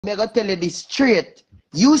I'm gonna tell you this straight.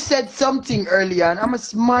 You said something earlier, and I'm a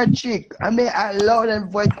smart chick. I mean, I loud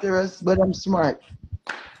and boisterous, but I'm smart.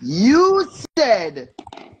 You said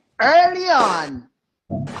early on,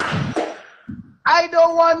 I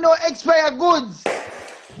don't want no expired goods.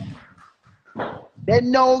 Then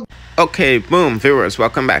no. Okay, boom, viewers,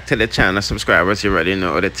 welcome back to the channel. Subscribers, you already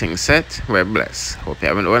know the thing set. We're blessed. Hope you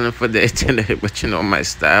haven't won for day today, but you know my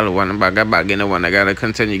style. One bag of bag, you know, one I gotta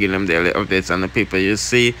continue giving them daily updates on the people you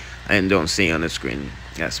see and don't see on the screen.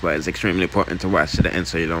 That's why it's extremely important to watch to the end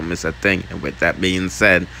so you don't miss a thing. And with that being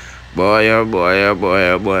said, boy, oh boy, oh boy,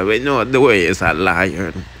 oh boy, we know Dowey is a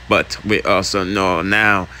liar, but we also know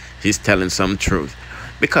now he's telling some truth.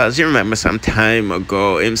 Because you remember some time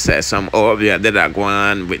ago, him said some Obeah did go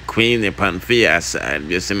on with Queenie upon Fia side.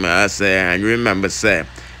 You see me, I say, and you remember say,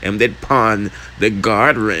 him did pawn the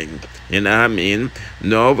guard ring. You know what I mean?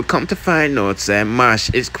 No, we come to find out, say,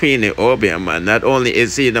 Mash is Queenie Obeah Mon. Not only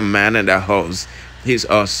is he the man in the house, he's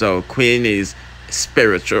also Queenie's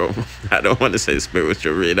spiritual, I don't want to say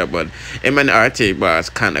spiritual reader, but him and RT Boss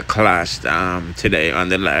kind of clashed today on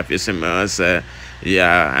the live. You see me, I say,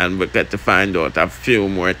 yeah, and we get to find out a few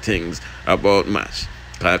more things about Mash.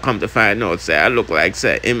 Cause I come to find out, say, I look like,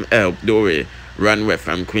 say, him help Dowey run away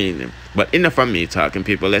from Queenie. But enough of me talking,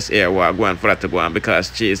 people. Let's hear what I want for that to go on,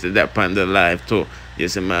 because she's the depth on the live too. You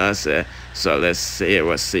see me, I say. So let's hear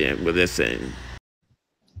what they're saying.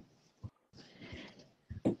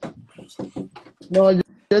 No,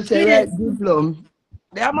 just say right, diploma.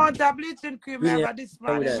 The amount of bleaching cream I got this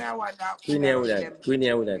morning, I want that. Queenie.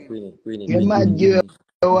 You're mad,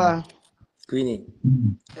 girl. Queenie.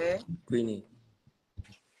 Eh? Queenie.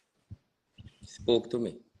 Spoke to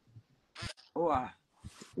me. What?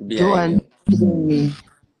 Behind you. you.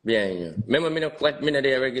 Behind you. Remember, me not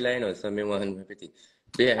there regular, you know, so me want to repeat it.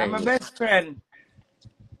 Behind I'm a best friend.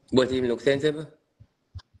 But he look sensible?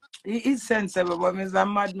 He is sensible, but he's a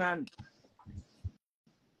madman.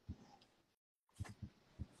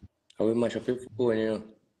 I will mash up your phone, you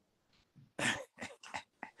know.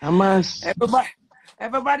 I must.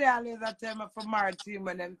 Everybody always tell me for my team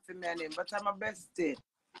and them for my name, but I'm a bestie.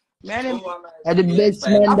 I'm the best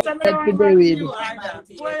man that pay there with.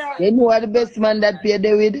 You know what the best man that pay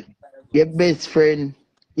there with? Your best friend.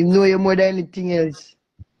 You know you more than anything else.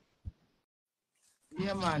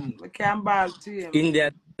 Yeah, man. We can't ball to him.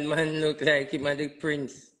 Indian man look like him and the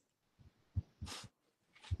prince.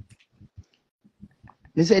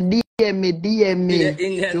 You said DM me. Indian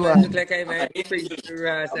man look like him and the prince.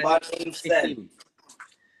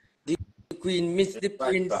 The queen miss the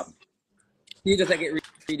prince. You just like it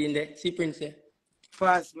reading there. See prince here?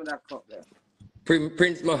 Pass me that cup there.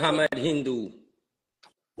 Prince Muhammad Hindu.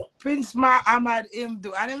 Prince Muhammad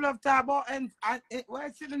Hindu. And him love talk about, and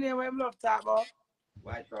where's the name where him love talk about?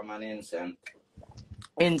 White rum and incense.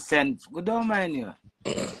 Incense. Good don't mind you.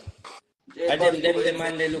 And them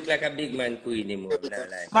man, they look like a big man, Queenie.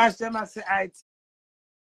 Mash them and say,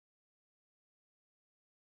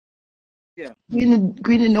 yeah.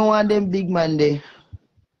 Queenie no want them big man there.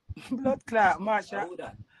 Blood clot, Masha.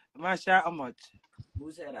 Masha, how much?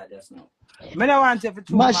 Who said that just now? Me don't want you for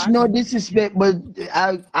too Mash, no disrespect, but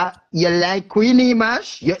you like Queenie,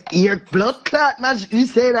 Mash? Your blood clot, Mash. You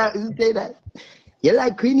say that. You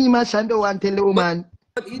like Queenie, Mash, and don't want to tell the woman.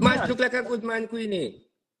 Mash look like a good man, Queenie.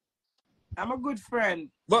 I'm a good friend.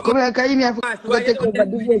 But come here, can you have to take over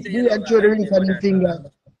the waist, do and throw the ring on the finger.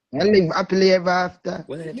 And live happily ever after.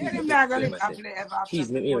 I'm not going to live happily ever after. Jeez,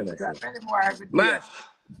 make me Mash,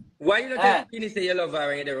 why you not tell Queenie say you love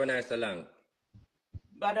her and you run her so long?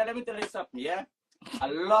 Brother, let me tell you something, yeah? I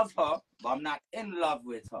love her, but I'm not in love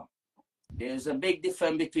with her. There's a big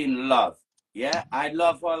difference between love. Yeah? I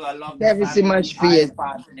love her, I love the family. I'm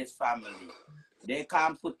part of this family. They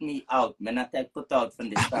can't put me out. I'm not put out from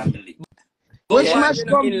this family. Which Mash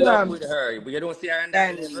come in love with her, but you don't see her in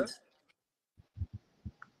that level?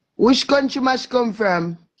 Which country Mash come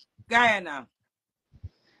from? Guyana.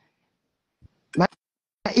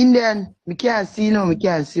 Indian. We can't see no, we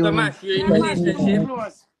can't see. So Mash, you're in a relationship?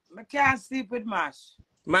 I can't sleep with Mash.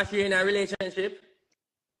 Mash, you're in a relationship?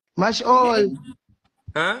 Mash all.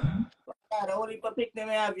 Huh? The only picnic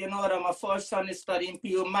I have, you know that my first son is studying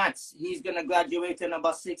PU Maths. He's going to graduate in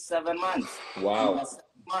about 6-7 months. Wow. 7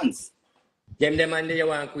 months. Them man you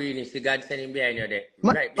want Queenie, see God send him behind you there.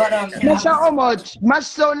 Right Mash how much? Mash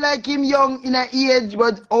sound like him young in an age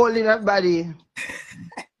but old in a body.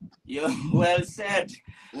 You well said.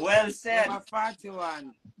 Well said. I'm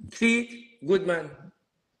 41. See? Good man.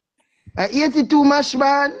 82 Mash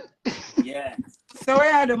man. Yeah. So we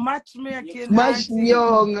are the matchmaking. Mash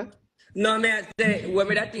young. No, me I say, what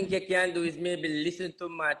me that think you can do is maybe listen to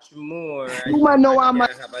much more. You man know how and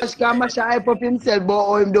much can have a can mash hype up himself, but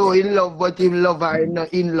how him do in love, but him love her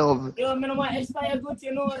not in love. Yo, me no want expire goods,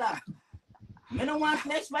 you know that. Me no want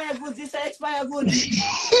expire goods. This is expire goods.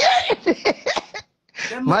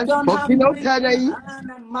 Man, Don't have fucking outside of you.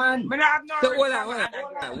 man. Me not have no So hold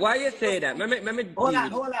response. on. Why you say that? Hold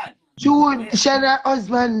on. June, Shana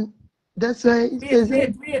husband. That's why he says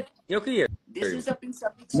it. Wait. You clear? This is a piece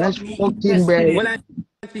of That's me fucking brain. Well,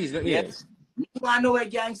 please, look here. Yes. You want to know a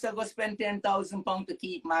gangster go spend £10,000 to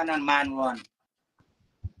keep man and man run?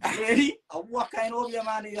 Really? What kind of Obeah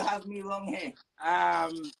man do you have me wrong here?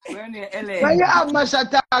 When you LA. Why you have Masha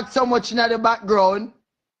talk so much in the background?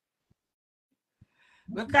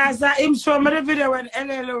 Because him show me the video when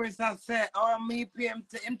LA Lewis has said, oh, me pay him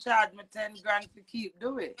to him charge me 10 grand to keep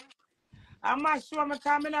doing. I'm not sure me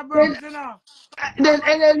coming a bros, you know. Then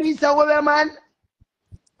Lisa Obeah man.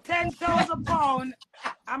 £10,000.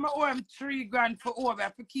 I'm owe him 3 grand for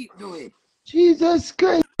Obeah to keep doing. Jesus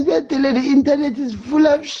Christ, I tell you the internet is full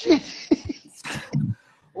of shit.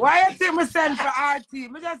 Why you think me send for RT?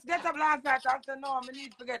 Me just get up last night and say, no, me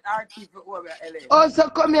need to get RT for Obeah LA. Oh, so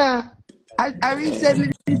come here. I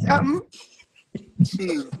recently this happened.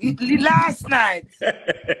 Last night.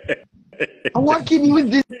 I'm walking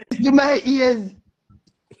with this to my ears.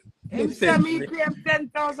 Him say me pay him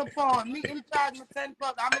 £10,000. Me in charge me 10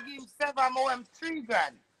 pounds. I'm gonna give him 7. I'm owe him 3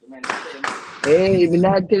 grand. Hey, me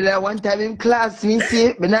not tell you one time in class, me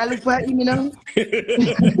see, me not look for him, you know.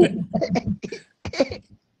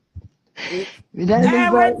 Me not look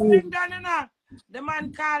for When him. Sting done, you know, the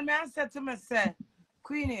man called me and said to me, say,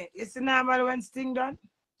 Queenie, it's normal when Sting done?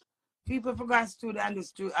 People forgot student and the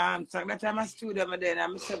student. So that time I student, and then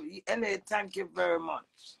I said, LA, thank you very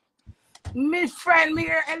much. My friend, me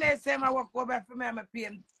here, LA, say I walk over for me, I'm pay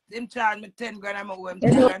him charge me 10 grand, I'm owe him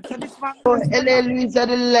 10 grand. So this man, LA Louis are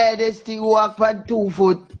the latest thing walk on 2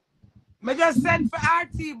 foot. me just send for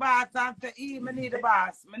RT boss and say, me need a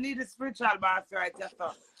boss. Me need a spiritual boss right here.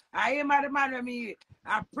 So I am the man with me.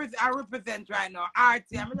 I represent right now.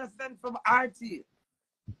 RT. I'm just send for RT.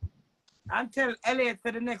 And tell LA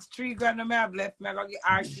to the next 3 grand I may have left, I'm going to get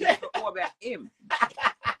RT for Obeah him.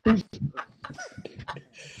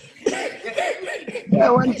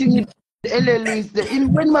 Yeah, one thing LA Louis,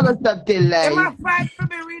 when am I going to stop tell I'm lies? a fight for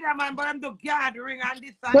me reader, man, but I'm the gathering and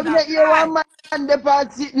this and Come that. here, one man the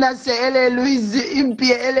part sitting and say LA Louis, him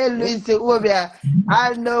pay LA Louis say Obeah.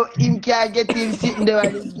 I know him can't get him sitting there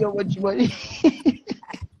and he get much money.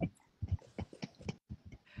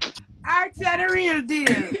 RT are the real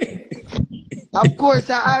deal. Of course,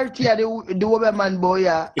 RT are the Obeah man boy,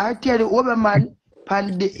 yeah. RT are the Obeah man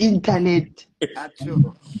on the internet. That's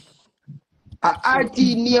true. RT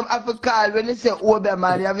name have to call when they say Obeah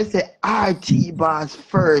man, you have to say RT boss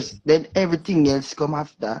first, then everything else come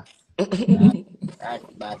after. Them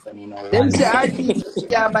say RT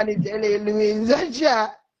yeah, man is LA Louis.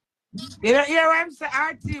 You know, here I'm saying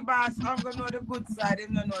RT boss, I'm going to know the good side,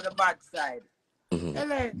 him don't know the bad side.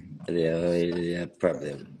 LA. Yeah,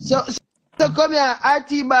 problem. So come here,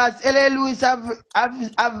 RT boss, LA Louis have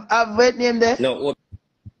what name there? No,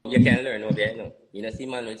 you can learn Obeah, no. You know, see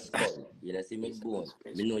man with skull. You know, see me bone.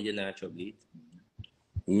 Me know you're not trouble. You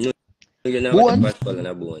know you're not Bone? what skull and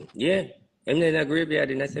a bone. Yeah. I'm in a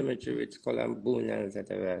graveyard in a cemetery with skull and bone and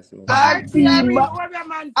etc. RT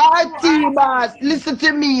boss, listen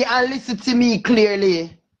to me and listen to me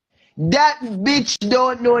clearly. That bitch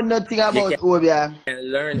don't know nothing about Obeah. You can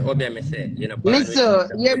learn Obeah, me say. You know, Listen,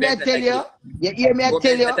 hear me I tell you? You hear me I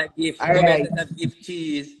tell you? Obeah is not a gift. All Obeah right. is not a gift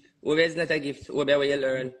cheese. Obeah is not a gift. Obeah where you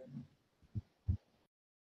learn.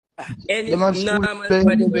 Any normal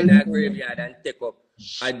body go in a graveyard and take up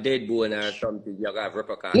a dead bone or something, you have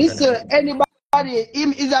repercussions. Listen, anybody,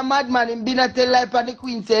 him is a madman, him been at the life and the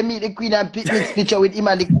queen say meet the queen and pick this picture with him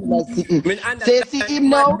and the queen are sitting. So you see him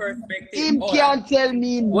now, him can't tell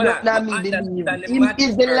me nothing me believe. Him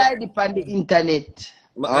is the light on the internet.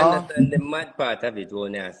 I understand the mad part of it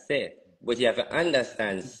when I say, but you have to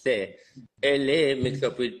understand, say, LA mix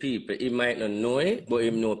up with people. He might not know it, but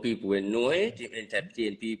him know people will know it. He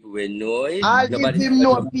entertain people will know it. If him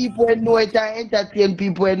know people will know it and entertain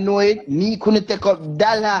people will know it, me couldn't take up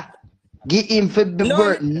dollar. Give him for the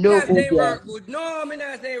work. No, say work good. No, me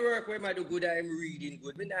not say work where I do good. I'm reading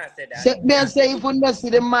good. Me not say that. Say if you not see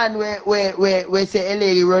the man where say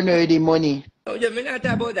LA run away the money. Oh, yeah, me not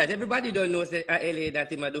talk about that. Everybody don't know say LA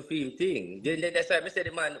that him do film thing. That's why I say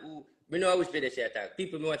the man who me know I wish for the share attack.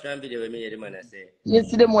 People me watch one video with me the man I say. You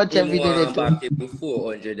see them watch a video that back him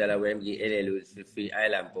 $400 when him give LA Louis for free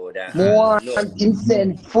island powder. More him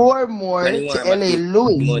send 4 more to LA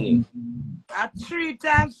Louis. Money. At 3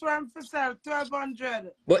 times from for sell,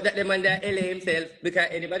 1,200. But that the man that LA himself, because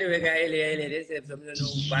anybody who got LA themselves, some don't know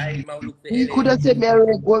why he might look for He LA. could have said me a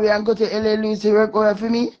work over and go to LA Lucy work over for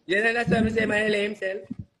me. Yeah, that's what I'm saying, man, LA himself.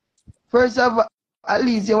 First of all, at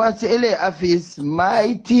least you want to LA office.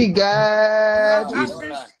 Mighty God.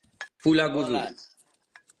 Full of good.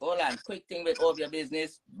 Hold on. Quick thing with Obeah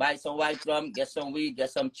business. Buy some white rum, get some weed, get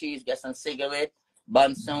some cheese, get some cigarette,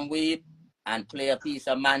 bun some weed, and play a piece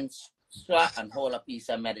of mantra and hold a piece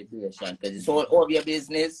of meditation. Because it's all Obeah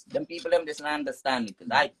business. Them people them just not understand it.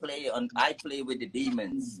 Because I play with the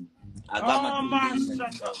demons. I got my two demons.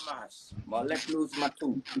 Shut up, Mash. But let's lose my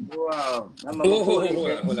two. Wow.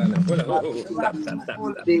 Hold on.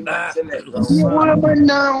 Full demons in it. Be a woman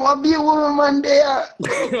now. I'll be a woman there.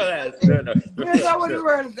 Here's how the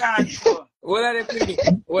world gone for. Hold on, Queenie.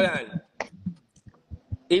 Hold on.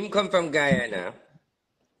 Him come from Guyana.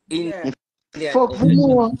 Fuck for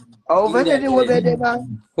more. Over there, over there,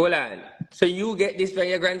 man. Hold on. So you get this from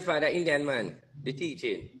your grandfather, Indian man, the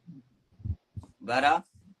teaching? Brother,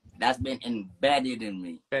 that's been embedded in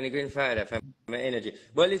me. From the grandfather, from my energy.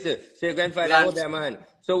 But listen, so your grandfather, Obeah man.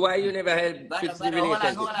 So why you never help fix the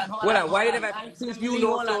relationship? Hold on. Why you never, since you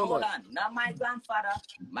know so much? Now my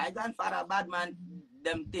grandfather, bad man,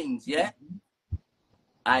 them things, yeah?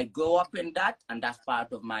 I grow up in that, and that's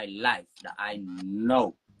part of my life that I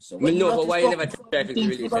know. So when but why you never try to fix the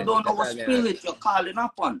relationship? People don't know what spirit you're calling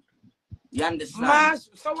up on. You understand? Mash,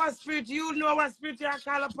 so what spirit? You know what spirit you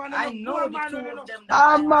call upon? I know the two of them.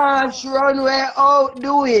 Mash, run way out,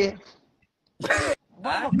 Dowey.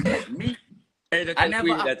 Me? I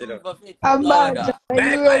never approve of it. Mash, you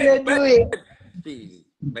really do it. Please.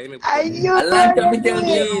 Are you I really to do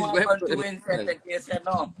it? it?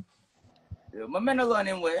 No. My man run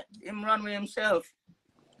him way. Him run with himself.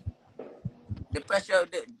 The pressure,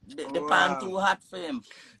 the pan too hot for him.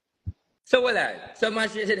 So what so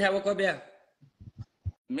much you said have a Obeah?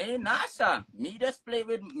 Me, nah, sir. Me just play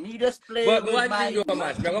with But with one my... thing though,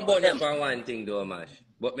 Mash. I'm going to burn you for one thing though, Mash.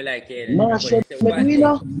 But me like it. Mash, You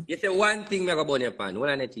you say one thing I'm going to burn you for. One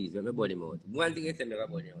on the cheese. Let me burn him out. One thing you say I'm going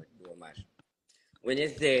to burn you out, though, Mash. When you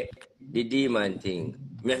say the demon thing,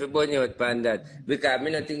 me have to burn you out for that. Because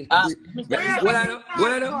me not think...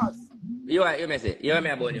 You may say, you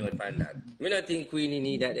may burn you out for that. Me not think Queenie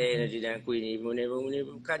need that energy than Queenie. We never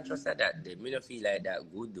can't trust that. Me not feel like that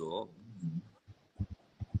good though.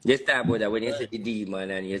 Just talk about that when you say the demon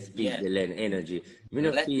and you speak the energy. Me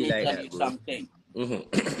not feel like that good. Something.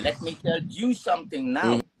 Let me tell you something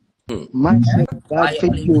now. Mash, God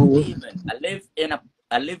for you.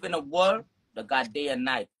 I live in a world that got day and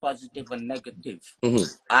night, positive and negative.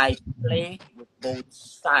 I play with both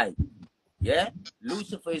sides. Yeah?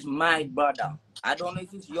 Lucifer is my brother. I don't know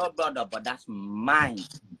if it's your brother, but that's mine.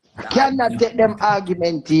 I cannot get them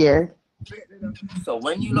argument here. So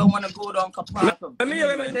when you don't want to go down path of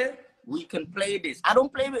demon, we can play this. I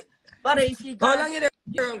don't play with... But you see, guys, how long you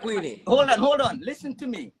there, Queenie? Hold on. Listen to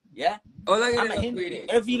me. Yeah? How long you there, Queenie?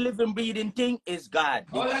 Every living, breathing thing is God.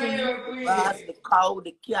 The tree, the grass, the cow,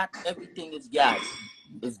 the cat, everything is God.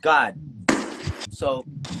 It's God. So,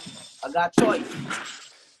 I got choice.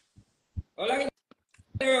 How long you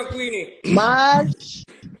there, Queenie? Mash,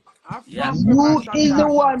 Yeah. you is the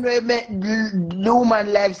one who make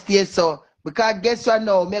human life stay so. Because guess what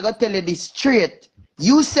now? I'm going to tell you this straight.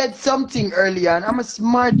 You said something earlier, and I'm a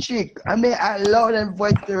smart chick. I may act loud and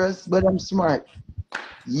boisterous, but I'm smart.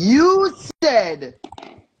 You said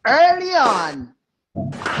early on,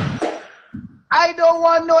 I don't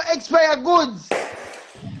want no expired goods.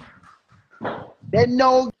 Then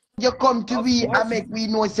now you come to me and make me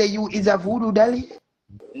know say you is a voodoo dolly.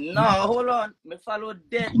 No, hold on. Me follow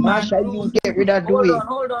dead man. Masha, you get rid of Dowey.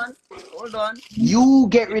 Hold on. You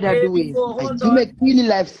get rid of Dowey. You make Queenie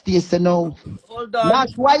life stay so now. Hold on.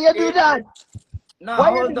 Mash, why you do that? No,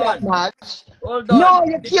 Why hold you do on. that, Mash? Hold on. No,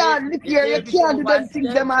 you can't. Look here, you can't do them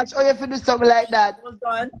things, them Mash. Or you have to do something like that. Hold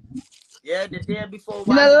on. Yeah, the day before.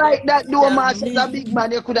 You don't like that, though, Mash. As a big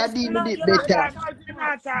man, you could have dealt with it better.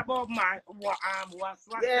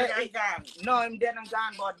 No, I'm dead and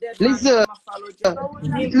gone, but dead. Listen,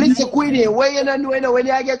 Queenie, when you don't know, when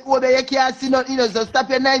you get over, you can't see nothing, you know, so stop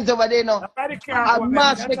your knives over there now. And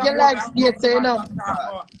Mash, make your life stay, so you know.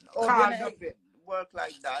 Work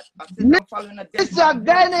like that. This is a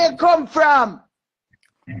Ghana you come from.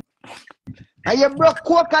 And you broke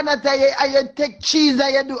coconut and you take cheese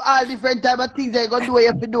and you do all different type of things that you gonna do what you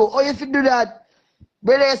have to do. Oh, you have to do that.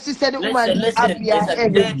 Brother, your sister, the woman is happy and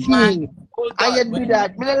everything. And you do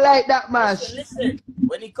that. I don't like that, Mash. Listen,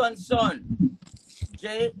 when it comes on,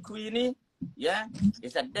 Jay, Queenie, Yeah?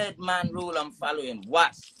 It's a dead man rule I'm following.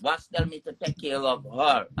 Watch tell me to take care of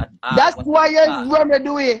her at all. That's why you're gonna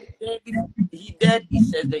do it. He dead, he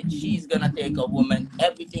says that she's gonna take a woman.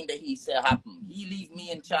 Everything that he said happened. He leave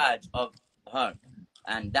me in charge of her.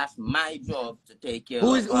 And that's my job to take care of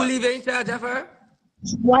her. Who leave you in charge of her?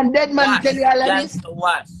 One dead man tell you all of this. Gangster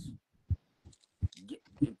watch.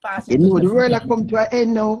 You know the world has come to an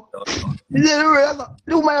end now. The world,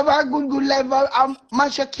 do man have a good level.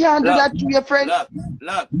 Masha can't do that to your friend.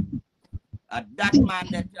 Look. That man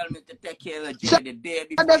that tell me to take care of Jay the day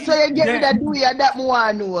before. That's why you get rid of Dewey and that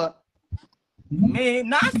more know. Me,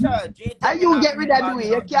 not sir. Jay, and you get rid of Dewey,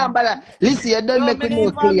 you can't bother. Listen, you don't make it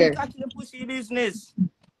more clear. Pussy business.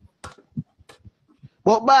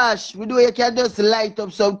 But Bash, we do you can just light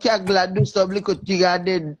up some candle and do some little thing and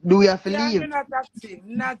then do we have to leave?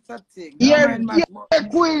 Not a thing. Yeah,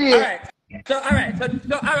 Queenie.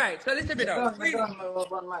 Alright. So listen me now.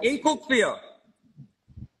 In cook for you.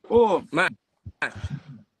 Oh, Mash,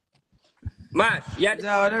 yeah.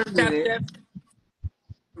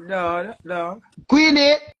 No.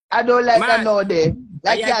 Queenie, I don't like that nowadays.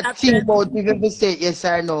 Like you think about if you say yes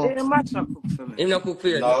or no. Hey, Mash not cook for me. Him not cook for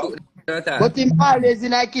you. No. But him always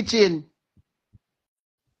in our kitchen.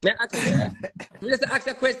 Just ask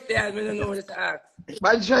a question, I don't know what to ask.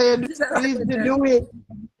 But sure you do it.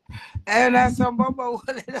 And that's some bubble.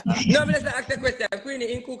 No, but just ask a question.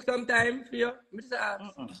 Queenie, in cook sometime for you? Just ask.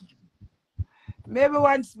 Maybe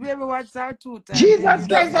once or 2 times. Jesus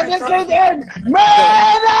Christ, I just said it.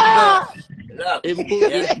 Murder!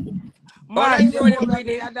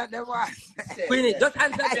 Queenie, just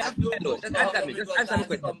answer me. Just answer me. Just answer me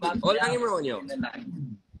question. How long him run you?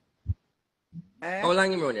 How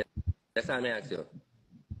long him run you? That's all I ask you.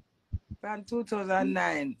 From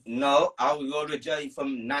 2009. No, I will go to Jerry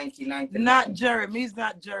from 1999. Not Jeremy. He's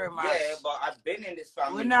not Jeremy. Yeah, but I've been in this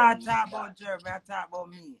family. We're not talking about Jeremy. I talk about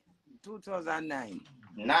me. 2009.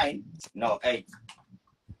 9? No, 8.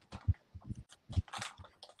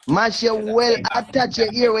 Mash, you well attached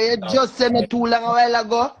your ear where you just said it too long a while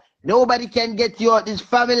ago. Nobody can get you out this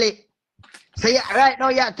family. So yeah, right now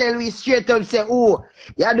you tell me straight up say, oh,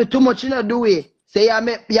 you do too much, you know, do it. Say you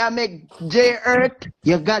make J hurt,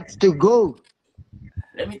 you got to go.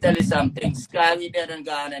 Let me tell you something. Scary didn't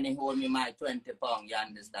gone and he hold me my 20 pounds, you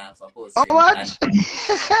understand, for pussy. Oh, what?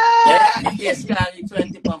 Yeah, Scary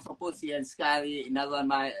 20 pounds for pussy and Scary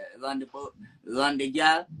run the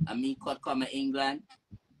girl and me could come to England.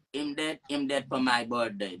 Him dead for my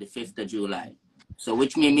birthday, the 5th of July. So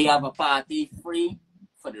which means me have a party free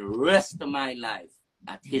for the rest of my life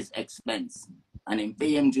at his expense. And him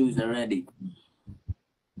pay him dues already.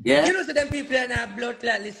 Yeah. You know, so them people are not blood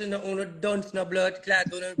clot, listen to uno don't no blood clot.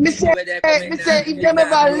 Me say, if them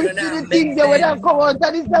ever listen to the things they would have come out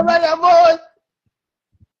and it's never about.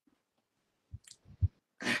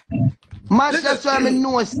 Mash, that's why I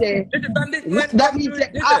know say. That means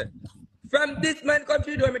say, from this man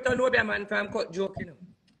country, do I turn Obeah Mon from cut joke, you know.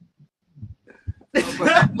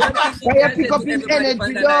 Why you pick up his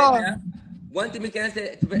energy, though? One thing we can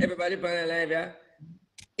say to everybody on the live, yeah,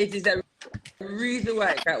 it is the reason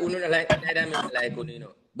why, because we don't like you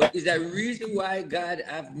know, but it's the reason why God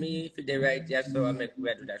have me for the right here, so I make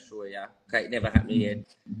we do that show, yeah, because it never happened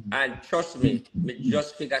yet. And trust me, me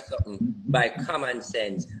just figure something by common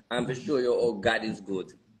sense and to show you how God is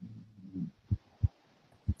good.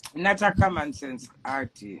 Not a common sense,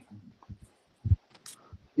 RT.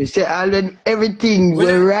 You say, when everything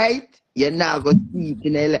will right, you're now going to see it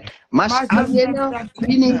in LA. Mash Avian,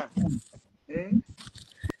 Queenie.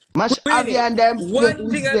 Mash Avian, them one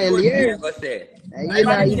thing I'm going to say. You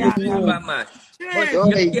know, you do Mash.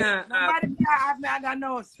 Nobody can have me under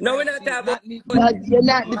nose. No, we're not talking about. You're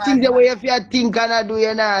not the things the way if you think and do,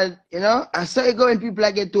 you're not, you know. I saw it going people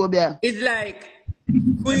like it to Obeah. It's like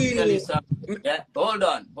Queenie. Yeah, hold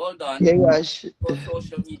on. Yeah, gosh. For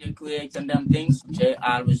social media creates and them things, Jay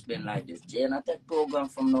always been like this. Jay not take program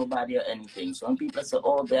from nobody or anything. Some people say,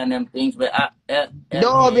 oh, they and them things, but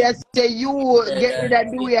no, they say you get rid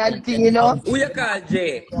of the way and thing, you know. Who you call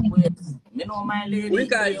Jay? Me know my lady. Who you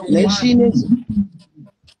call Jay? Machine is.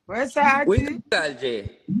 Where's that? Who you call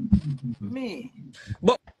Jay? Me.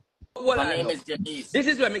 But what my name is Denise. This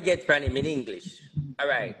is what me get from him in English. All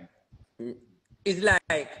right. It's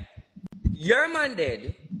like your man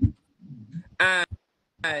dead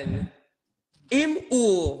and him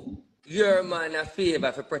who your man a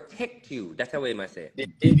favor to protect you. That's the way I say. The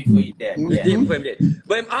day before you dead. The day before him dead.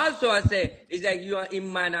 But him also I say it's like you and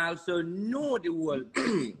him man also know the whole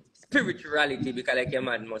spirituality because like your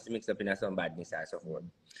man must mix up in some badness or so forth.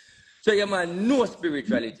 So your man know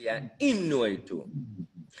spirituality and him know it too.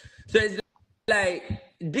 So it's like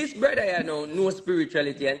this brother, you know, no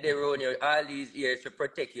spirituality, and they run you all these years to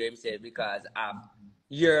protect you himself because of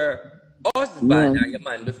your husband or your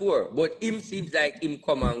man before. But him seems like him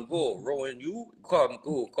come and go. Roll you, come,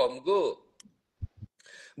 go, come, go.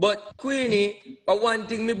 But Queenie, one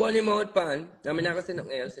thing me burn him out pan, I mean, I can say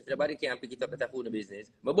nothing else. If nobody can pick it up, it's a food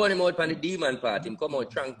business. But burn him out pan the demon part. Him come out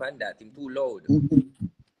trunk pan that. Him too loud.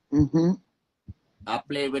 I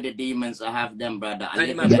play with the demons. I have them, brother. I And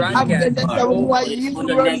live my in the broadcast.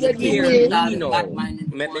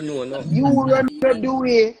 You run the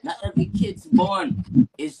Dowey. Not every kid's born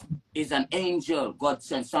is an angel. God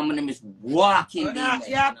sent. Some of them is walking.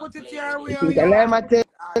 Yeah, put it your way.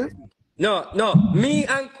 No. Me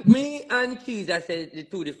and Cheese, I said the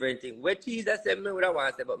two different things. Where Cheese, I said me what I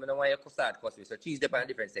want to say, but me don't want you to start cussing. So Cheese depend on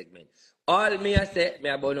different segment. All me I said me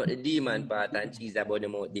about not the demon part and Cheese about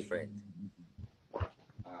them out different.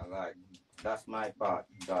 Alright. That's my part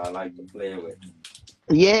that I like to play with.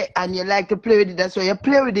 Yeah, and you like to play with it. That's why you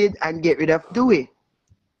play with it and get rid of Dowey.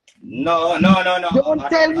 No. Don't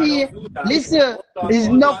tell me. Listen, it's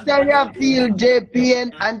not that you feel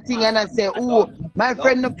JP and thing and I say, oh, my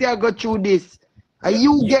friend not can go through this. And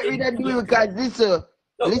you get rid of Dowey because listen,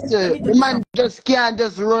 the man just can't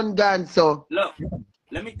just run gun, so. Look,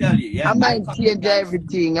 let me tell you, yeah. I might change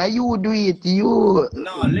everything. And you do it, you.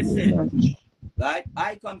 No, listen. Right?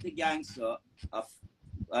 I come to Gangster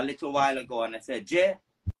a little while ago and I said, Jay,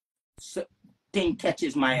 thing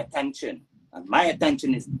catches my attention. And my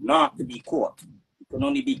attention is not to be caught. It can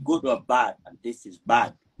only be good or bad. And this is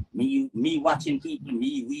bad. Me watching people,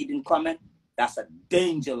 me reading comment, that's a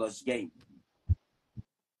dangerous game.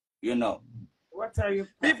 You know. What are you?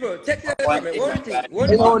 People, check that out.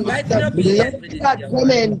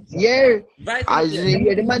 Comment, yeah. As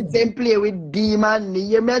the man saying play with demon,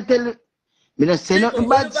 you may tell me not say nothing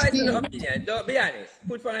bad still. Don't be honest.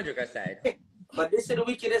 Put 400 aside. But this is the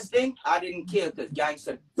wickedest thing. I didn't care because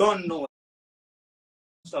Gangster don't know.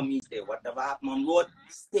 So me say, whatever happen on road,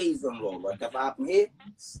 stays on road. Whatever happen here,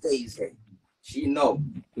 stays here. She know.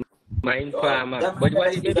 My farmer. But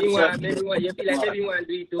what if you want, you feel like everyone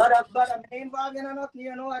do it too? But I'm involved in nothing,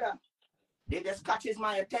 you know what? They just catches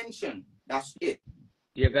my attention. That's it.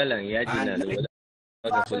 You go along, yeah, Gina.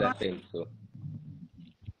 That's full of things, so.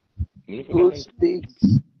 Who speaks?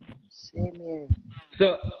 Same here.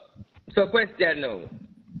 So question now.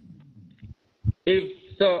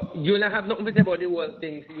 So you don't have nothing to say about the whole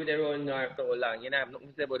thing, so you don't run now so long. You don't have nothing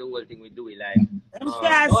to say about the whole thing we do it like. Hold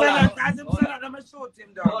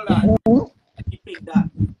on. Let me pick that.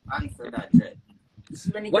 Answer that, Jay.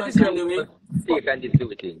 What is your take on this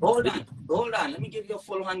thing? Hold on. Let me give you a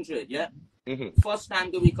full 100, yeah? First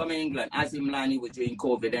time do we come in England, as him Lani was during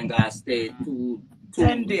COVID and got stayed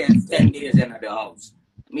 10 days in the house.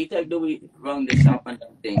 Me take the way round the shop and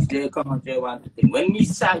them things. They come and they want to think. When me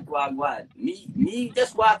side walk, me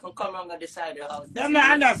just walk and come around the side of the house. Let me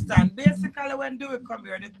understand. Basically, when do we come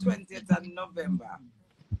here? The 20th of November,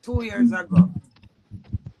 2 years ago.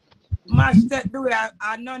 Master do we have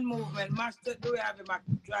a non-movement. Master do we have him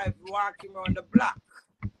drive walking around the block.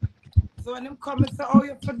 So when him come and say, oh,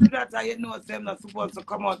 you have to do that, and you know them not supposed to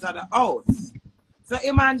come out of the house. So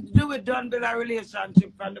him and do it done with a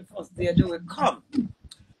relationship from the first day do it come.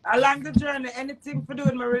 Along the journey, anything for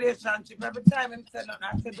doing my relationship, every time him say nothing,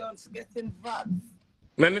 I say don't get involved.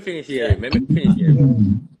 Let me finish here.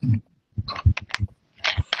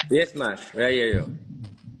 Yes, Mash. Right here,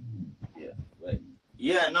 Yeah, right.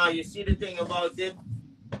 Yeah, now you see the thing about it?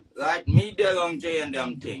 Right, me there on J and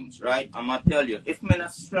them things, right? I'm gonna tell you, if me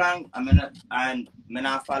not strong, and me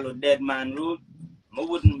not follow dead man rule, I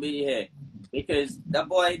wouldn't be here. Because the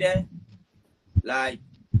boy there, like,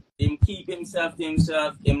 him keep himself to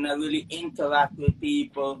himself, him not really interact with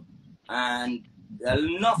people, and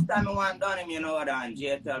enough time I want done him, you know what, and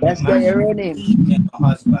Jay tell me, that's why you run him. My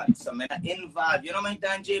husband, so I'm not involved. You know my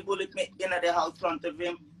time Jay bullet me in the house front of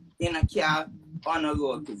him, in a car, on the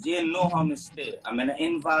road, because Jay know how me stay. I'm not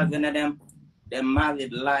involved in them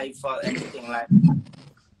married life or anything like that.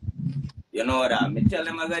 You know what I mean? Tell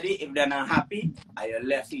them already, if they're not happy, I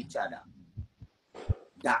left each other.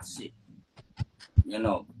 That's it. You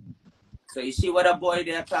know. So you see what a boy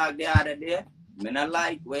there talk the other day? I mean, I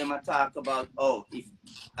like when I talk about, oh, if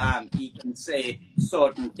he can say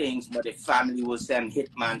certain things, but the family will send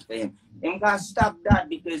hitman for him. Him gotta stop that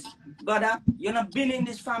because, brother, you not been in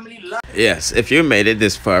this family life. Yes, if you made it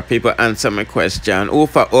this far, people answer my question. Who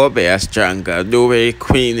for Obeah stronger? Do we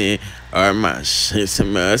Queenie or Mash? It's a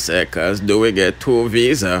mercy, cause do we get 2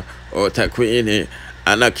 visa out of Queenie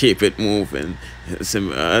and I keep it moving? It's a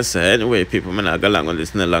mercy. Anyway, people, I'm not going to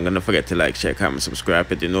listen along. Don't forget to like, share, comment, subscribe,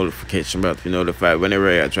 hit the notification bell to be notified whenever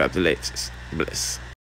I drop the latest. Bless.